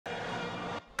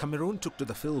Cameroon took to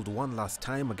the field one last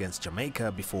time against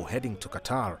Jamaica before heading to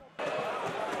Qatar.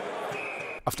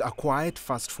 After a quiet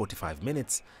first 45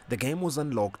 minutes, the game was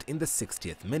unlocked in the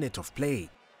 60th minute of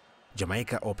play.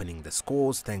 Jamaica opening the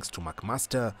scores thanks to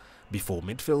McMaster before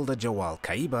midfielder Jawal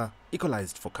Kaiba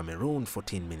equalized for Cameroon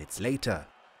 14 minutes later.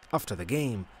 After the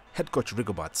game, head coach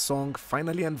Rigobert Song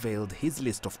finally unveiled his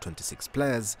list of 26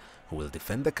 players who will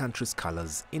defend the country's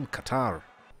colors in Qatar.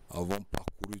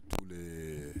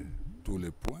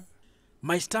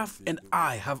 My staff and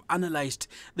I have analyzed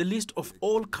the list of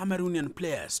all Cameroonian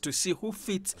players to see who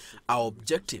fits our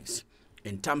objectives.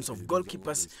 In terms of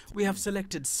goalkeepers, we have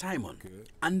selected Simon,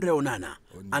 Andre Onana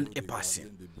and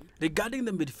Epasi. Regarding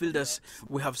the midfielders,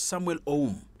 we have Samuel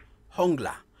Oum,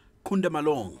 Hongla, Kunde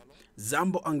Malong,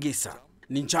 Zambo Angisa,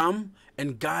 Nincham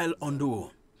and Gael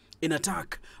Onduo. In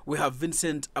attack, we have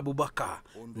Vincent Abubakar,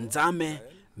 Nzame,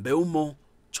 Beumo,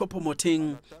 Chopo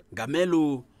Moting,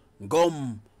 Gamelu,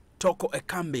 Ngom, Toko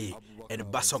Ekambi and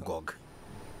Basogog.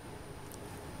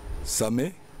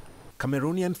 Same.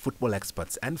 Cameroonian football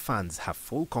experts and fans have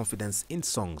full confidence in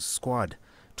Song's squad,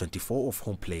 24 of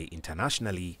whom play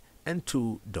internationally and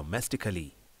 2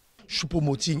 domestically.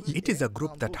 It is a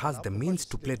group that has the means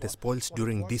to play the spoils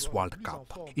during this World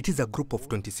Cup. It is a group of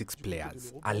 26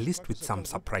 players, a list with some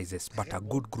surprises, but a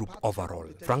good group overall.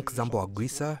 Frank Zambo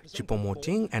Anguissa,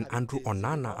 Choupo-Moting and Andrew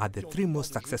Onana are the 3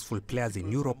 most successful players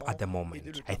in Europe at the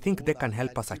moment. I think they can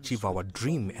help us achieve our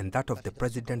dream and that of the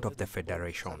president of the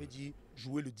federation.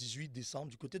 We are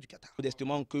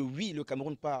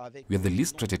the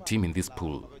least rated team in this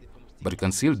pool, but you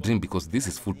can still dream because this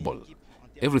is football.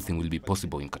 Everything will be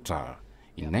possible in Qatar.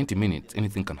 In 90 minutes,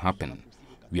 anything can happen.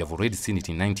 We have already seen it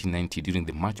in 1990 during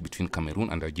the match between Cameroon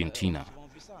and Argentina.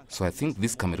 So I think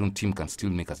this Cameroon team can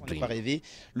still make us dream. The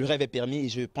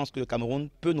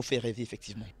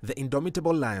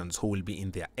Indomitable Lions, who will be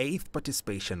in their 8th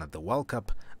participation at the World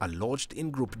Cup, are lodged in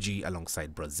Group G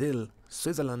alongside Brazil,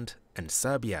 Switzerland and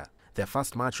Serbia. Their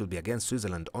first match will be against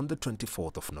Switzerland on the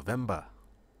 24th of November.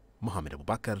 Mohamed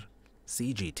Abubakar,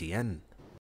 CGTN.